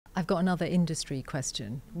I've got another industry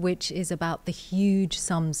question, which is about the huge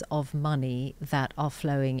sums of money that are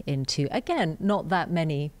flowing into, again, not that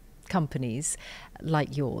many companies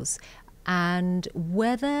like yours, and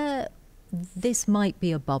whether this might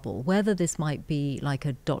be a bubble, whether this might be like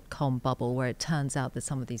a dot-com bubble where it turns out that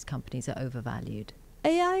some of these companies are overvalued.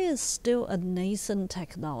 AI is still a nascent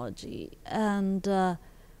technology, and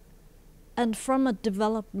from a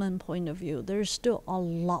development point of view, there's still a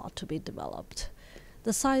lot to be developed.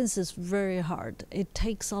 The science is very hard. It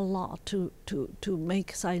takes a lot to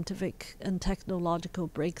make scientific and technological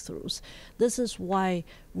breakthroughs. This is why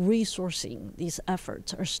resourcing these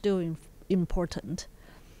efforts are still important.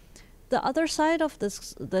 The other side of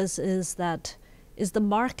this is the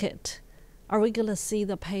market. Are we going to see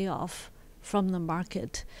the payoff from the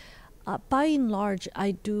market? By and large, I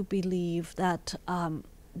do believe that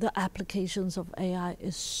the applications of AI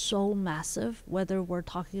is so massive, whether we're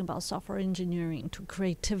talking about software engineering, to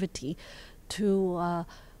creativity, to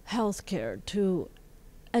healthcare, to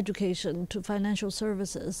education, to financial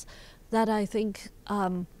services, that I think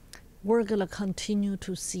we're going to continue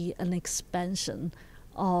to see an expansion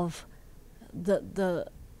of the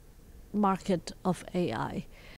market of AI.